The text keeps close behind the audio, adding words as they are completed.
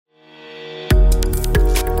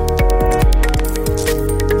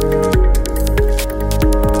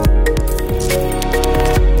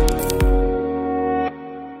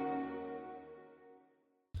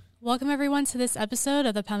everyone to this episode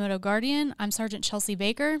of the Palmetto Guardian. I'm Sergeant Chelsea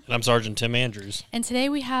Baker. And I'm Sergeant Tim Andrews. And today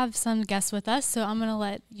we have some guests with us, so I'm going to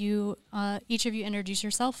let you, each of you introduce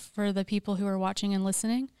yourself for the people who are watching and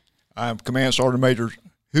listening. I'm Command Sergeant Major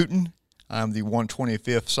Hooten. I'm the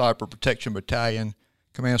 125th Cyber Protection Battalion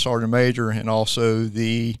Command Sergeant Major and also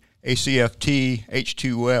the ACFT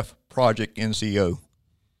H2F Project NCO.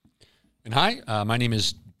 And hi, my name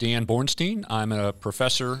is Dan Bornstein. I'm a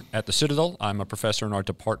professor at the Citadel. I'm a professor in our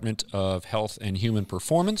Department of Health and Human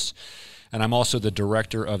Performance, and I'm also the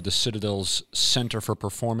director of the Citadel's Center for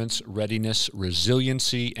Performance, Readiness,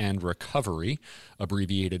 Resiliency, and Recovery,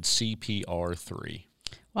 abbreviated CPR3.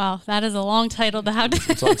 Wow, that is a long title to have.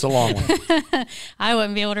 It's a long one. I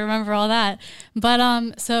wouldn't be able to remember all that.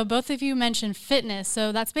 But so both of you mentioned fitness.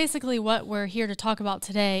 So that's basically what we're here to talk about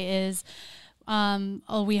today is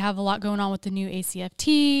we have a lot going on with the new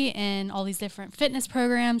ACFT and all these different fitness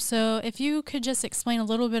programs. So if you could just explain a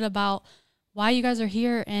little bit about why you guys are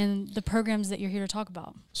here and the programs that you're here to talk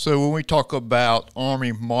about. So when we talk about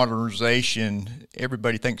Army modernization,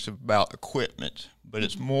 everybody thinks about equipment, but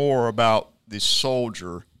it's more about the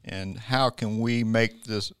soldier and how can we make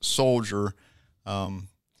this soldier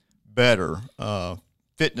better,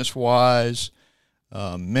 fitness-wise,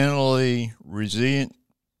 mentally, resilient,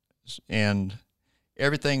 and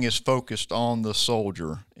everything is focused on the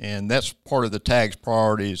soldier. And that's part of the TAG's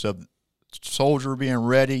priorities of soldier being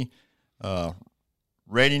ready,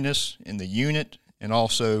 readiness in the unit, and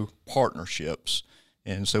also partnerships.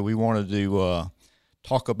 And so we wanted to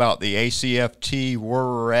talk about the ACFT, where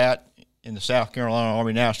we're at in the South Carolina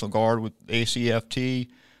Army National Guard with ACFT,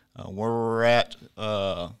 where we're at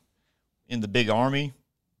in the Big Army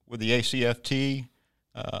with the ACFT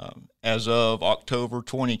as of October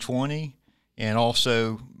 2020, and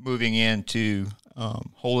also moving into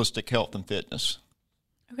holistic health and fitness.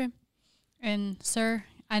 Okay. And, sir,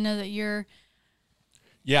 I know that you're...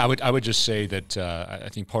 Yeah, I would just say that I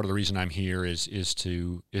think part of the reason I'm here is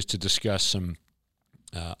to discuss some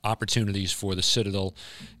opportunities for the Citadel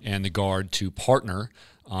and the Guard to partner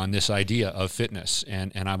on this idea of fitness.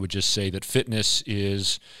 And I would just say that fitness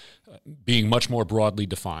is being much more broadly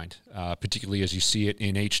defined, particularly as you see it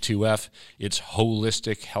in H2F. It's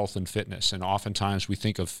holistic health and fitness. And oftentimes we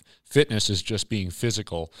think of fitness as just being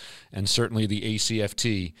physical. And certainly the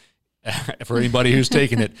ACFT, for anybody who's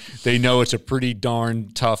taken it, they know it's a pretty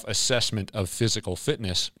darn tough assessment of physical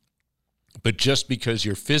fitness. But just because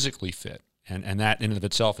you're physically fit, and that in and of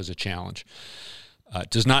itself is a challenge,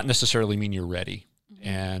 does not necessarily mean you're ready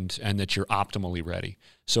and that you're optimally ready.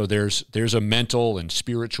 So there's a mental and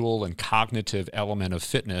spiritual and cognitive element of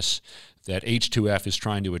fitness that H2F is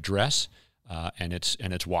trying to address, and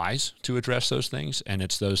it's wise to address those things, and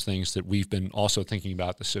it's those things that we've been also thinking about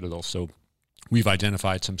at the Citadel. So we've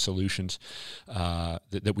identified some solutions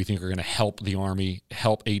that we think are going to help the Army,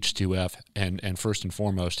 help H2F, and first and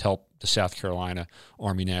foremost, help the South Carolina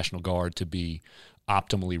Army National Guard to be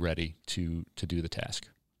optimally ready to do the task.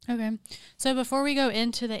 Okay. So before we go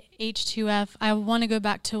into the H2F, I want to go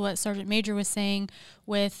back to what Sergeant Major was saying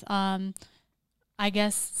with, I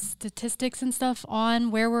guess, statistics and stuff on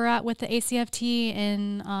where we're at with the ACFT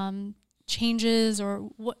and changes, or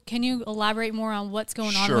what? Can you elaborate more on what's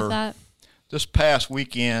going on with that? This past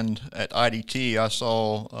weekend at IDT, I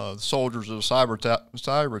saw the soldiers of the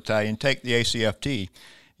Cyber Battalion take the ACFT,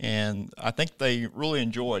 and I think they really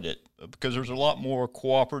enjoyed it because there's a lot more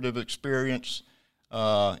cooperative experience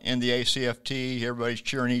in the ACFT. Everybody's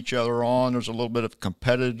cheering each other on. There's a little bit of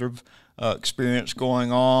competitive experience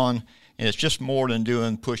going on, and it's just more than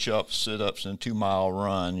doing push-ups, sit-ups, and a 2-mile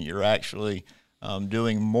run. You're actually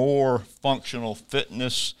doing more functional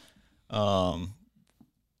fitness during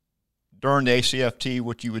the ACFT,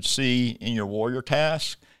 what you would see in your warrior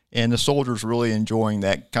task, and the soldiers really enjoying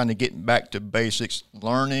that, kind of getting back to basics,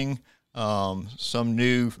 learning some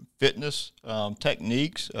new fitness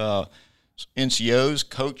techniques, NCOs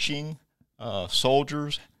coaching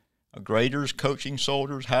soldiers, graders coaching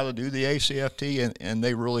soldiers how to do the ACFT, and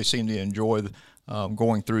they really seem to enjoy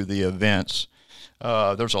going through the events.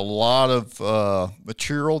 There's a lot of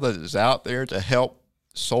material that is out there to help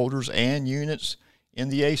soldiers and units in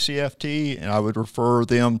the ACFT, and I would refer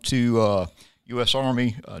them to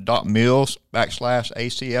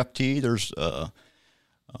usarmy.mil/ACFT. There's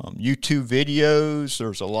YouTube videos.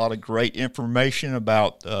 There's a lot of great information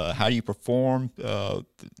about how you perform the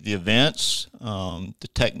events, the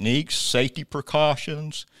techniques, safety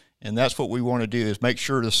precautions, and that's what we want to do is make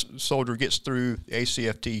sure the soldier gets through the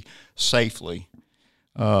ACFT safely.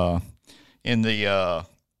 In the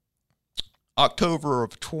October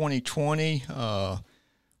of 2020,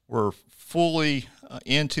 we're fully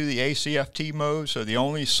into the ACFT mode. So the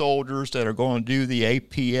only soldiers that are going to do the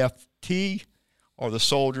APFT are the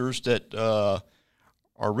soldiers that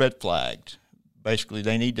are red flagged. Basically,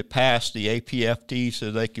 they need to pass the APFT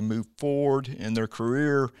so they can move forward in their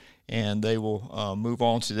career, and they will move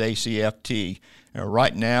on to the ACFT.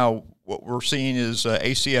 Right now, what we're seeing is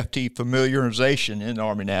ACFT familiarization in the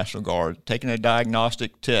Army National Guard, taking a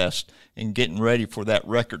diagnostic test and getting ready for that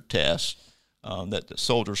record test that the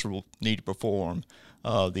soldiers will need to perform.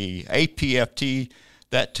 The APFT,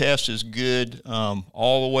 that test is good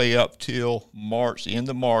all the way up till March, the end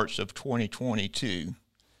of March of 2022.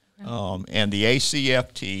 And the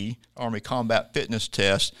ACFT, Army Combat Fitness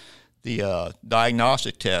Test, the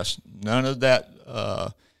diagnostic test, none of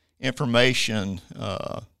that information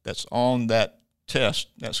that's on that test,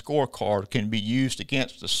 that scorecard, can be used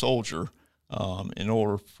against the soldier in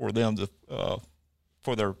order for them to,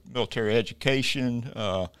 for their military education,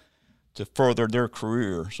 to further their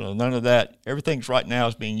career. So none of that, everything's right now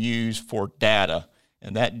is being used for data,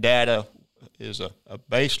 and that data is a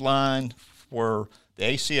baseline where the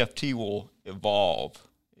ACFT will evolve.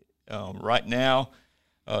 Right now,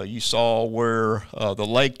 you saw where the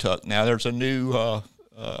leg tuck. Now there's a new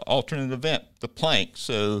alternate event, the plank.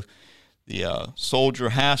 So the soldier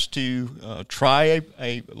has to try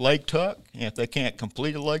a leg tuck, and if they can't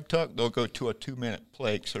complete a leg tuck, they'll go to a 2-minute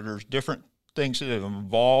plank. So there's different things that have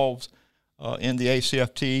evolved in the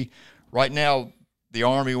ACFT. Right now, the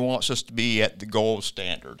Army wants us to be at the gold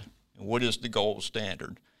standard. And what is the gold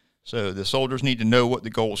standard? So the soldiers need to know what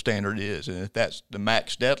the gold standard is, and if that's the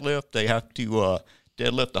max deadlift, they have to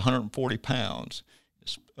deadlift 140 pounds.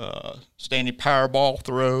 Standing power ball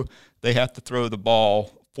throw, they have to throw the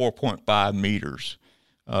ball 4.5 meters.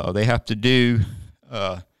 They have to do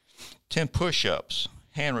 10 push-ups,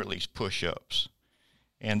 hand release push-ups,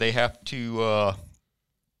 and they have to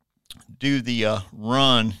do the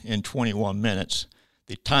run in 21 minutes.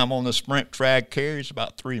 The time on the sprint drag carry is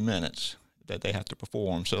about 3 minutes that they have to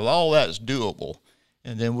perform. So all that is doable,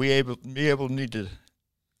 and then we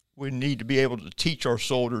need to be able to teach our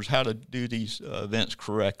soldiers how to do these events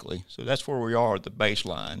correctly. So that's where we are at the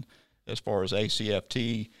baseline as far as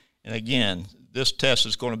ACFT. And again, this test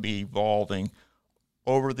is going to be evolving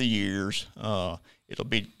over the years. It'll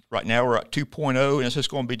be, right now we're at 2.0, and it's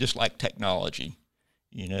just going to be just like technology.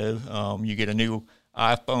 You know, you get a new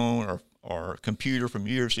iPhone or computer from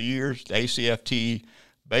years to years, the ACFT,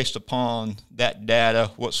 based upon that data,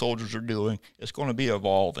 what soldiers are doing, it's going to be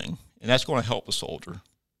evolving, and that's going to help the soldier.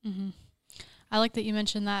 Mm-hmm. I like that you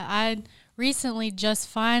mentioned that. I recently just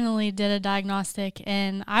finally did a diagnostic,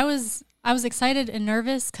 and I was excited and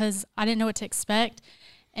nervous because I didn't know what to expect.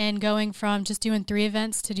 And going from just doing 3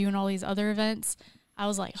 events to doing all these other events, I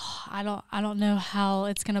was like, oh, I don't know how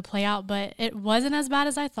it's going to play out, but it wasn't as bad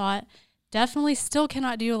as I thought. Definitely still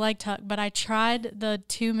cannot do a leg tuck, but I tried the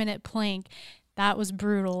 2-minute plank. That was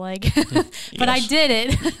brutal, like, but I did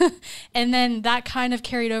it. And then that kind of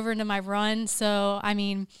carried over into my run. So, I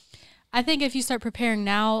mean, I think if you start preparing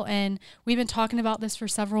now, and we've been talking about this for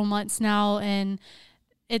several months now, and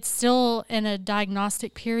it's still in a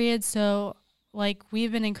diagnostic period. So, like,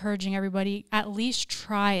 we've been encouraging everybody, at least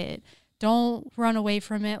try it. Don't run away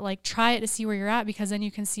from it. Like, try it to see where you're at, because then you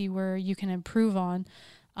can see where you can improve on.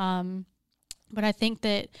 But I think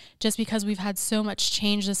that just because we've had so much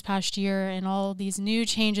change this past year and all these new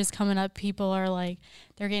changes coming up, people are like,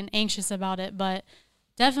 they're getting anxious about it. But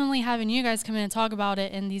definitely having you guys come in and talk about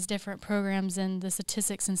it in these different programs and the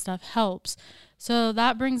statistics and stuff helps. So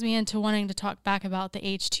that brings me into wanting to talk back about the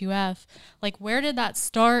H2F. Like, where did that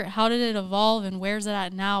start? How did it evolve? And where's it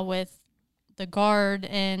at now with the Guard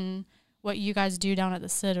and what you guys do down at the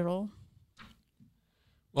Citadel?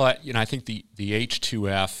 Well, I think the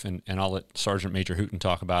H2F, and I'll let Sergeant Major Hooten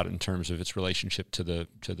talk about it in terms of its relationship to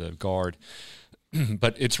the Guard,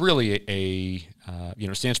 but it's really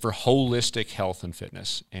it stands for Holistic Health and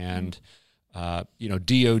Fitness, and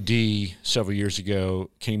DOD several years ago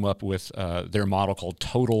came up with their model called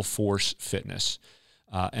Total Force Fitness,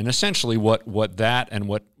 and essentially what that and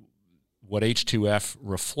what H2F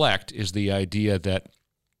reflect is the idea that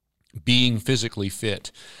being physically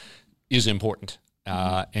fit is important.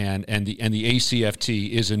 And the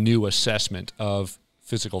ACFT is a new assessment of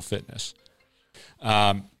physical fitness,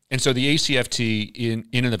 and so the ACFT in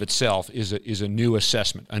and of itself is a new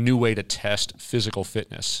assessment, a new way to test physical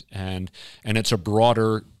fitness, and it's a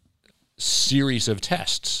broader series of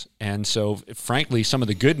tests. And so, frankly, some of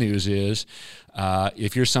the good news is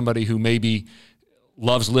if you're somebody who maybe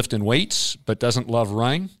loves lifting weights but doesn't love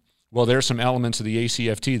running, well, there's some elements of the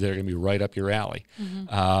ACFT that are going to be right up your alley.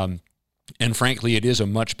 Mm-hmm. And frankly, it is a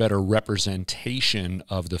much better representation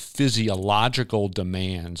of the physiological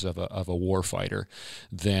demands of a warfighter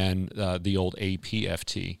than the old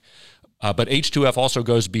APFT. But H2F also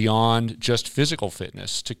goes beyond just physical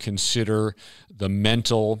fitness to consider the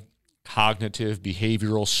mental, cognitive,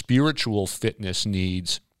 behavioral, spiritual fitness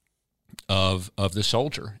needs of the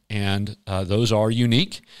soldier. And those are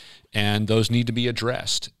unique, and those need to be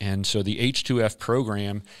addressed. And so the H2F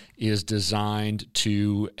program is designed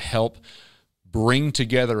to help bring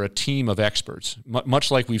together a team of experts, much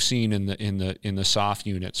like we've seen in the SOF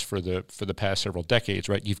units for the past several decades,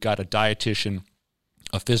 right? You've got a dietitian,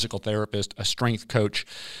 a physical therapist, a strength coach,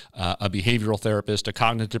 a behavioral therapist, a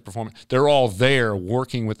cognitive performance. They're all there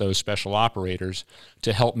working with those special operators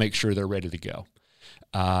to help make sure they're ready to go.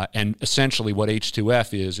 And essentially what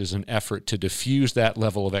H2F is an effort to diffuse that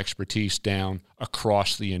level of expertise down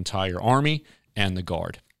across the entire Army and the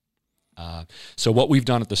Guard. So what we've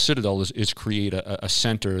done at the Citadel is create a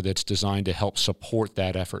center that's designed to help support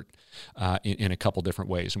that effort in a couple different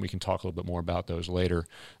ways, and we can talk a little bit more about those later.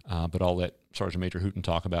 But I'll let Sergeant Major Hooten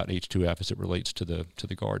talk about H2F as it relates to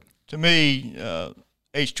the Guard. To me,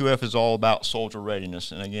 H2F is all about soldier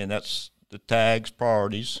readiness, and again, that's the TAG's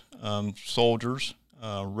priorities: soldiers,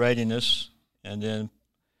 readiness, and then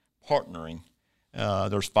partnering.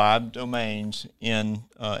 There's 5 domains in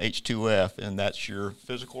H2F, and that's your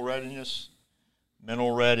physical readiness,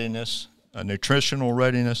 mental readiness, nutritional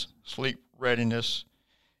readiness, sleep readiness,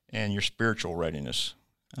 and your spiritual readiness.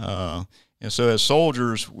 And so as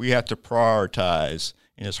soldiers, we have to prioritize,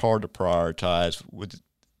 and it's hard to prioritize with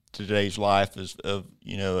today's life of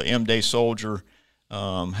an M-Day soldier,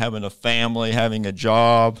 having a family, having a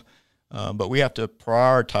job, but we have to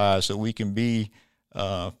prioritize so we can be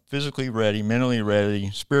physically ready, mentally ready,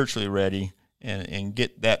 spiritually ready, and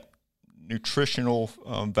get that nutritional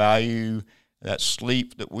value, that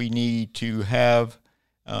sleep that we need to have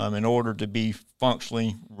in order to be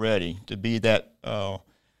functionally ready, to be that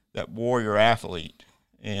warrior athlete.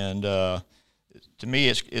 And to me,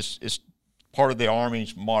 it's part of the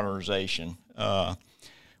Army's modernization.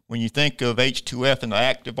 When you think of H2F in the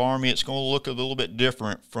active Army, it's going to look a little bit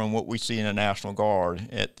different from what we see in the National Guard.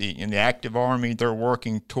 In the active Army, they're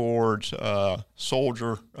working towards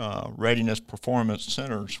soldier readiness performance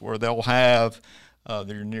centers where they'll have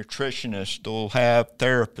their nutritionists, they'll have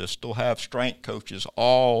therapists, they'll have strength coaches,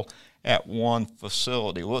 all at one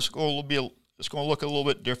facility. Well, it's going to look a little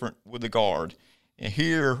bit different with the Guard. And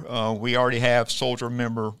here we already have soldier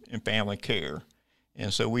member and family care,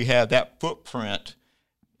 and so we have that footprint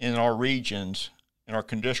in our regions, in our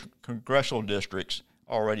congressional districts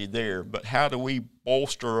already there. But how do we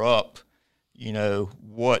bolster up,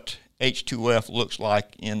 what H2F looks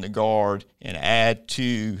like in the Guard and add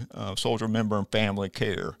to soldier member and family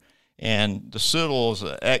care? And the Citadel is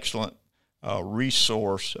an excellent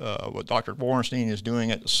resource. What Dr. Borenstein is doing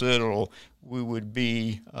at the Citadel, we would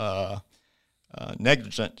be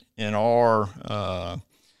negligent in our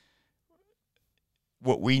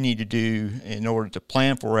what we need to do in order to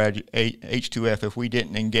plan for H2F if we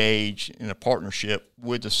didn't engage in a partnership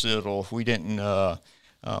with the Citadel, if we didn't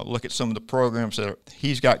look at some of the programs that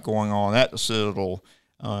he's got going on at the Citadel,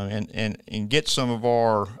 and get some of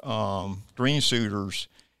our green suiters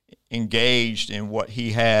engaged in what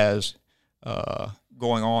he has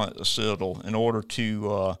going on at the Citadel in order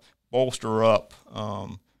to bolster up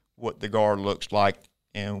what the Guard looks like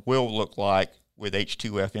and will look like with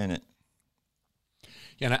H2F in it.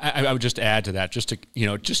 Yeah, and I would just add to that, just to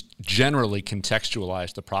just generally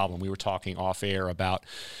contextualize the problem. We were talking off air about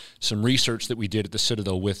some research that we did at the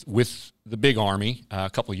Citadel with the big Army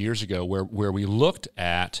a couple of years ago, where we looked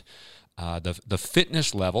at the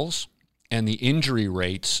fitness levels and the injury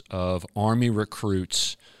rates of Army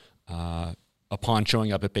recruits upon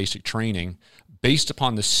showing up at basic training, based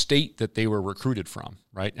upon the state that they were recruited from.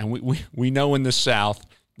 Right, and we know in the South.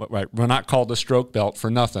 Right, we're not called the stroke belt for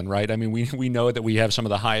nothing, right? I mean, we know that we have some of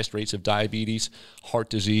the highest rates of diabetes, heart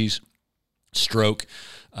disease, stroke,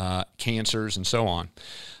 cancers, and so on.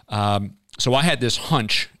 So I had this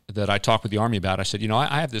hunch that I talked with the Army about. I said,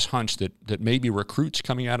 I have this hunch that maybe recruits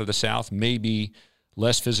coming out of the South may be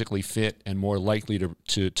less physically fit and more likely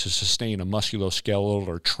to sustain a musculoskeletal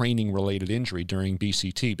or training-related injury during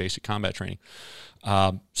BCT, basic combat training.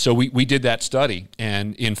 So we did that study,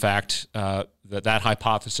 and in fact, that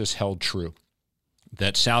hypothesis held true,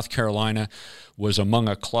 that South Carolina was among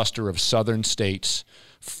a cluster of southern states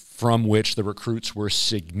from which the recruits were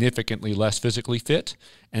significantly less physically fit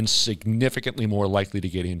and significantly more likely to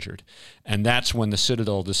get injured. And that's when the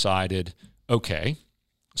Citadel decided, okay,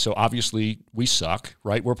 so obviously we suck,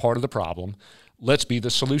 right? We're part of the problem. let's be the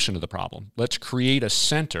solution to the problem. Let's create a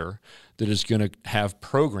center that is going to have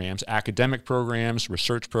programs, academic programs,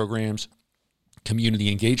 research programs,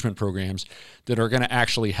 community engagement programs that are going to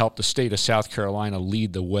actually help the state of South Carolina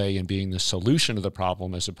lead the way in being the solution to the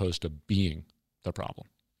problem as opposed to being the problem.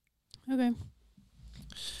 Okay.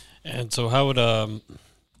 And so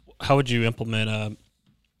how would you implement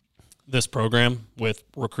this program with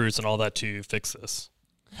recruits and all that to fix this?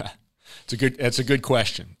 That's a good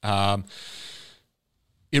question.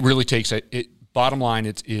 It really takes bottom line,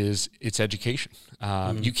 it's education.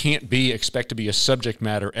 You can't expect to be a subject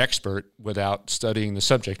matter expert without studying the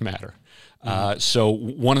subject matter. So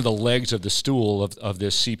one of the legs of the stool of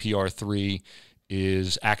this CPR3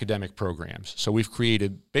 is academic programs. So we've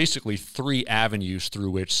created basically 3 avenues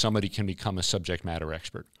through which somebody can become a subject matter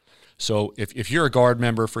expert. So if you're a Guard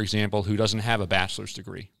member, for example, who doesn't have a bachelor's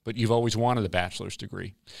degree, but you've always wanted a bachelor's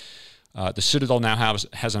degree, the Citadel now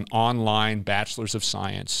has an online Bachelor's of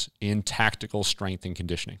Science in Tactical Strength and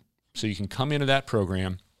Conditioning. So you can come into that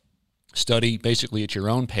program, study basically at your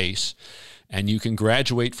own pace, and you can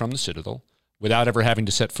graduate from the Citadel without ever having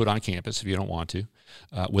to set foot on campus if you don't want to,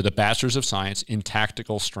 with a Bachelor's of Science in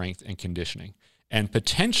Tactical Strength and Conditioning, and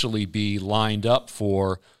potentially be lined up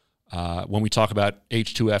for, when we talk about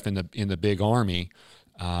H2F in the big Army,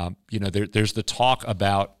 there's the talk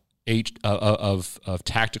about of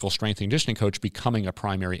tactical strength and conditioning coach becoming a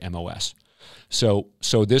primary MOS. So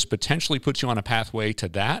this potentially puts you on a pathway to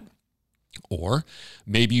that, or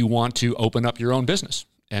maybe you want to open up your own business,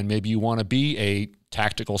 and maybe you want to be a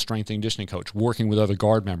tactical strength and conditioning coach, working with other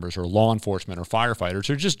Guard members or law enforcement or firefighters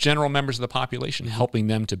or just general members of the population, helping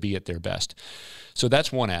them to be at their best. So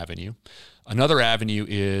that's one avenue. Another avenue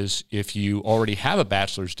is if you already have a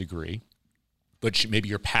bachelor's degree, but maybe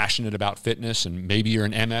you're passionate about fitness, and maybe you're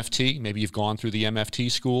an MFT, maybe you've gone through the MFT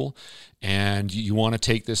school, and you want to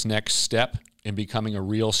take this next step in becoming a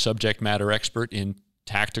real subject matter expert in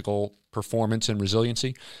tactical performance and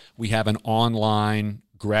resiliency. We have an online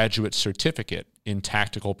graduate certificate in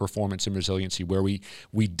tactical performance and resiliency where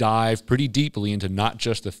we dive pretty deeply into not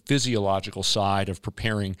just the physiological side of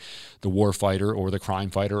preparing the warfighter or the crime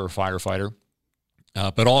fighter or firefighter,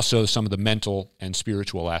 but also some of the mental and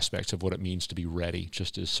spiritual aspects of what it means to be ready,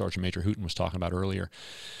 just as Sergeant Major Hooten was talking about earlier.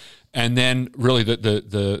 And then really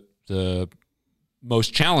the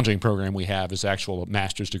most challenging program we have is actual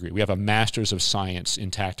master's degree. We have a Master's of Science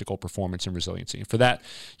in Tactical Performance and Resiliency. And for that,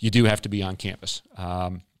 you do have to be on campus.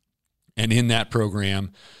 And in that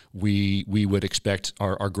program, we would expect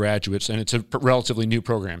our graduates, and it's a relatively new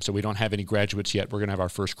program, so we don't have any graduates yet. We're going to have our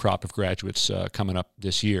first crop of graduates coming up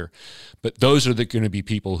this year. But those are going to be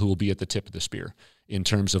people who will be at the tip of the spear in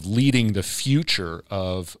terms of leading the future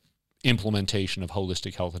of implementation of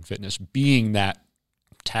holistic health and fitness, being that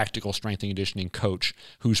tactical strength and conditioning coach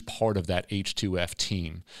who's part of that H2F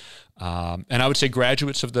team. And I would say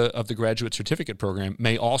graduates of the graduate certificate program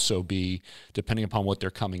may also be, depending upon what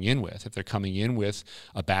they're coming in with. If they're coming in with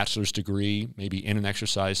a bachelor's degree, maybe in an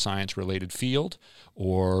exercise science related field,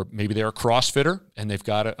 or maybe they're a CrossFitter and they've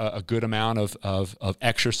got a good amount of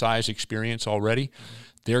exercise experience already,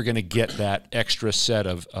 they're going to get that extra set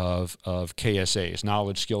of KSAs,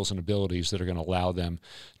 knowledge, skills, and abilities that are going to allow them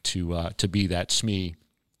to be that SME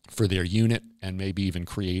for their unit, and maybe even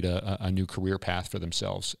create a new career path for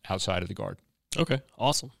themselves outside of the Guard. Okay,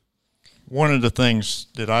 awesome. One of the things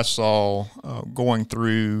that I saw going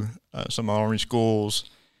through some Army schools,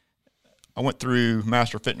 I went through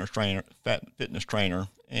Master Fitness Trainer,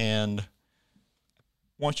 and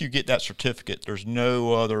once you get that certificate, there's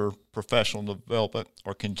no other professional development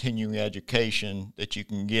or continuing education that you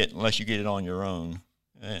can get unless you get it on your own.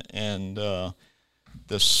 And the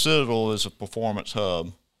Citadel is a performance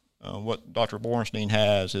hub. What Dr. Bornstein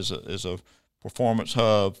has is a performance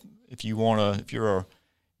hub. If you're a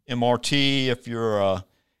MRT, if you're a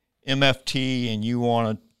MFT, and you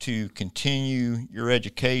want to continue your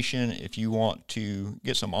education, if you want to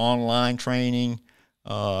get some online training,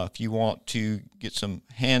 if you want to get some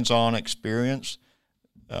hands-on experience,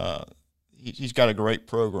 he's got a great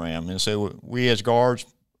program. And so we as Guards,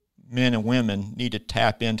 men and women, need to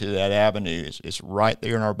tap into that avenue. It's right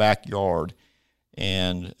there in our backyard,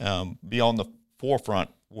 and be on the forefront.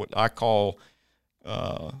 What I call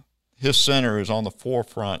his center is on the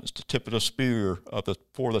forefront. It's the tip of the spear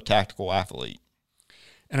for the tactical athlete.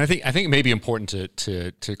 And I think it may be important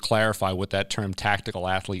to clarify what that term tactical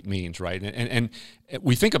athlete means, right? And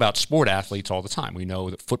we think about sport athletes all the time. We know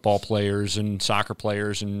that football players and soccer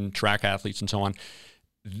players and track athletes and so on,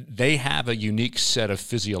 they have a unique set of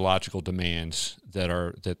physiological demands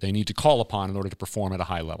that they need to call upon in order to perform at a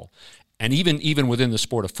high level. And even within the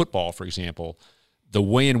sport of football, for example, the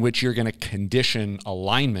way in which you're going to condition a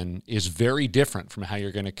lineman is very different from how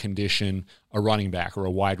you're going to condition a running back or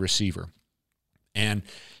a wide receiver. And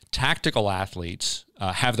tactical athletes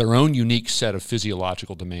have their own unique set of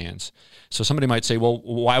physiological demands. So somebody might say, well,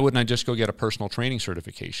 why wouldn't I just go get a personal training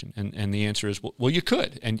certification? And the answer is, well, you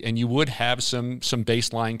could, and you would have some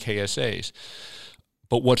baseline KSAs.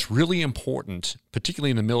 But what's really important,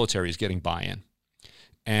 particularly in the military, is getting buy-in.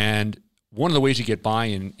 And one of the ways you get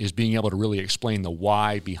buy-in is being able to really explain the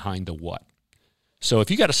why behind the what. So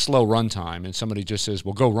if you got a slow run time and somebody just says,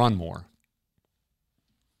 well, go run more,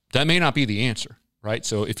 that may not be the answer, right?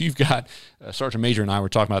 So if you've got, Sergeant Major and I were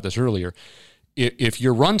talking about this earlier, if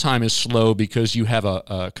your run time is slow because you have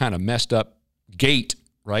a kind of messed up gait,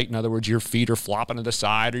 right? In other words, your feet are flopping to the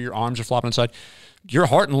side or your arms are flopping to the side, your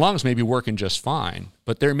heart and lungs may be working just fine,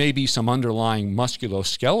 but there may be some underlying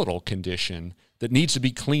musculoskeletal condition that needs to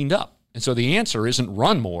be cleaned up. And so the answer isn't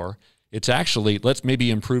run more. It's actually, let's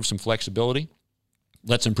maybe improve some flexibility.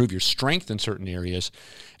 Let's improve your strength in certain areas.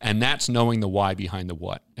 And that's knowing the why behind the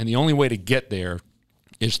what. And the only way to get there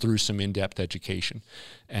is through some in-depth education.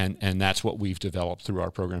 And that's what we've developed through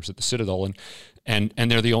our programs at the Citadel. And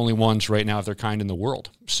they're the only ones right now of their kind in the world.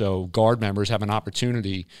 So Guard members have an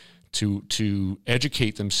opportunity to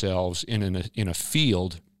educate themselves in a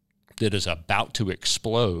field that is about to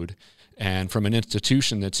explode, and from an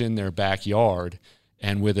institution that's in their backyard,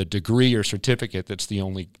 and with a degree or certificate that's the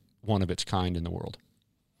only one of its kind in the world.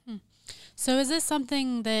 So is this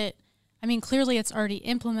something that, I mean, clearly it's already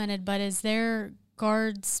implemented, but is there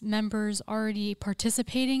Guards members already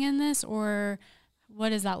participating in this, or what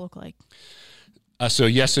does that look like? So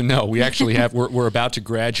yes and no. We actually have, we're about to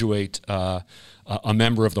graduate a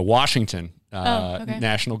member of the Washington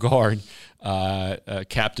National Guard,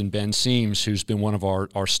 Captain Ben Seams, who's been one of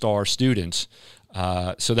our star students.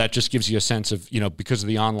 So that just gives you a sense of, because of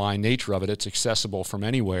the online nature of it, it's accessible from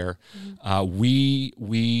anywhere. Mm-hmm.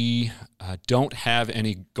 We don't have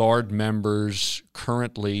any Guard members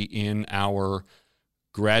currently in our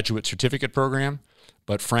graduate certificate program,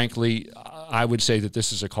 but frankly, I would say that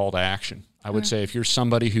this is a call to action. I would say if you're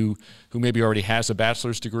somebody who maybe already has a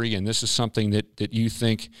bachelor's degree and this is something that you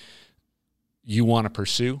think you want to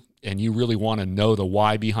pursue and you really want to know the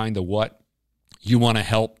why behind the what, you want to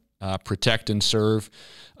help protect and serve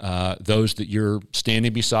those that you're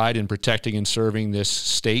standing beside in protecting and serving this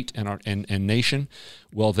state and nation,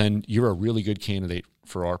 well, then you're a really good candidate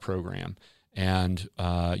for our program. And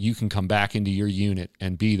you can come back into your unit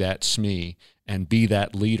and be that SME and be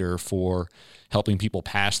that leader for helping people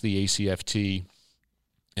pass the ACFT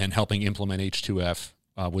and helping implement H2F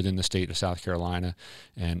within the state of South Carolina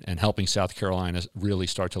and helping South Carolina really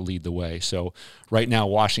start to lead the way. So right now,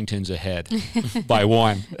 Washington's ahead by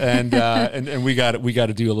one, and we got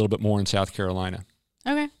to do a little bit more in South Carolina.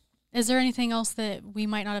 Okay. Is there anything else that we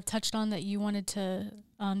might not have touched on that you wanted to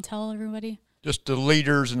tell everybody? Just the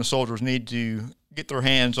leaders and the soldiers need to get their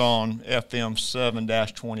hands on FM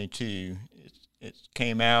 7-22. It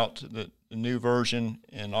came out, the new version,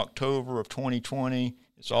 in October of 2020.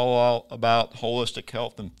 It's all about holistic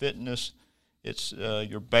health and fitness. It's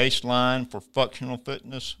your baseline for functional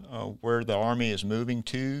fitness, where the Army is moving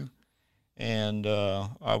to. And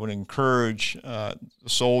I would encourage the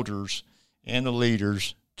soldiers and the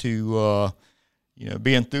leaders to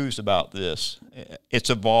be enthused about this. It's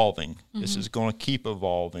evolving. Mm-hmm. This is going to keep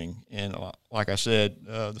evolving. And like I said,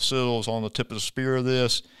 the Citadel is on the tip of the spear of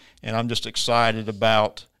this. And I'm just excited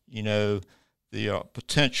about, the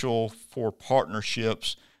potential for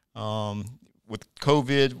partnerships. With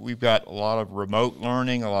COVID, we've got a lot of remote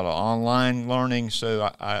learning, a lot of online learning. So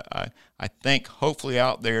I think hopefully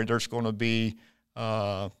out there's going to be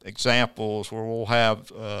examples where we'll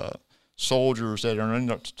have soldiers that are in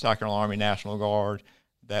the South Carolina Army National Guard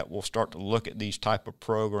that will start to look at these type of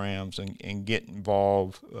programs and get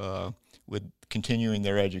involved with continuing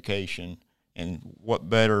their education. And what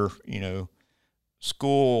better,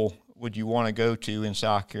 school would you want to go to in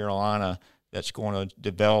South Carolina that's going to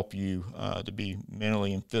develop you to be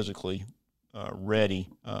mentally and physically ready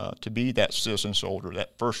to be that citizen soldier,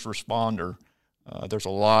 that first responder. There's a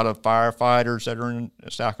lot of firefighters that are in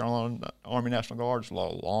South Carolina Army National Guard. There's a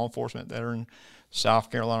lot of law enforcement that are in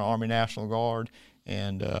South Carolina Army National Guard.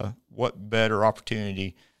 And what better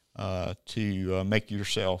opportunity to make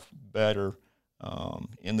yourself better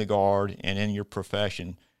in the Guard and in your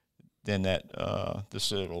profession than that the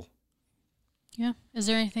Citadel. Yeah. Is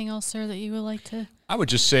there anything else, sir, that you would like to? I would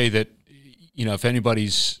just say that, if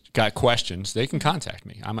anybody's got questions, they can contact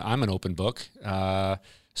me. I'm an open book.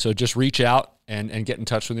 So just reach out and get in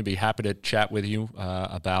touch with me. Be happy to chat with you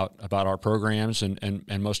about our programs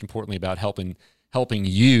and most importantly about helping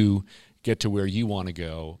you get to where you want to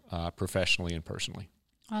go professionally and personally.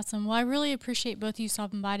 Awesome. Well, I really appreciate both of you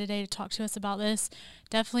stopping by today to talk to us about this.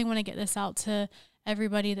 Definitely want to get this out to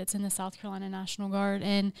everybody that's in the South Carolina National Guard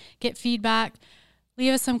and get feedback.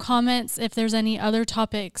 Leave us some comments if there's any other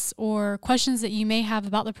topics or questions that you may have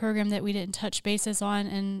about the program that we didn't touch bases on.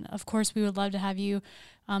 And of course, we would love to have you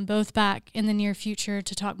both back in the near future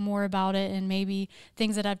to talk more about it and maybe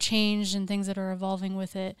things that have changed and things that are evolving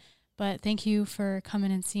with it. But thank you for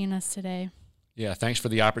coming and seeing us today. Yeah, thanks for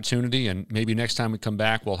the opportunity. And maybe next time we come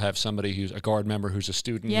back, we'll have somebody who's a Guard member who's a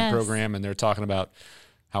student in the program, and they're talking about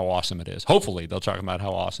how awesome it is. Hopefully, they'll talk about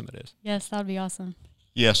how awesome it is. Yes, that would be awesome.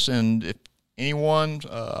 Yes, and if anyone,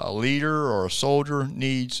 a leader or a soldier,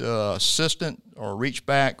 needs assistant or reach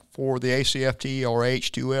back for the ACFT or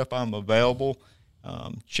H2F, I'm available.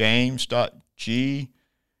 James.G.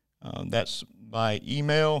 That's my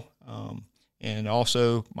email. And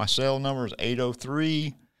also my cell number is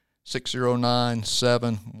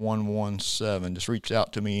 803-609-7117. Just reach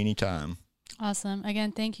out to me anytime. Awesome.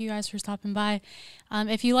 Again, thank you guys for stopping by.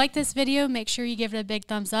 If you like this video, make sure you give it a big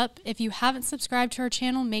thumbs up. If you haven't subscribed to our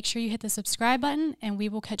channel, make sure you hit the subscribe button, and we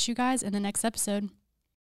will catch you guys in the next episode.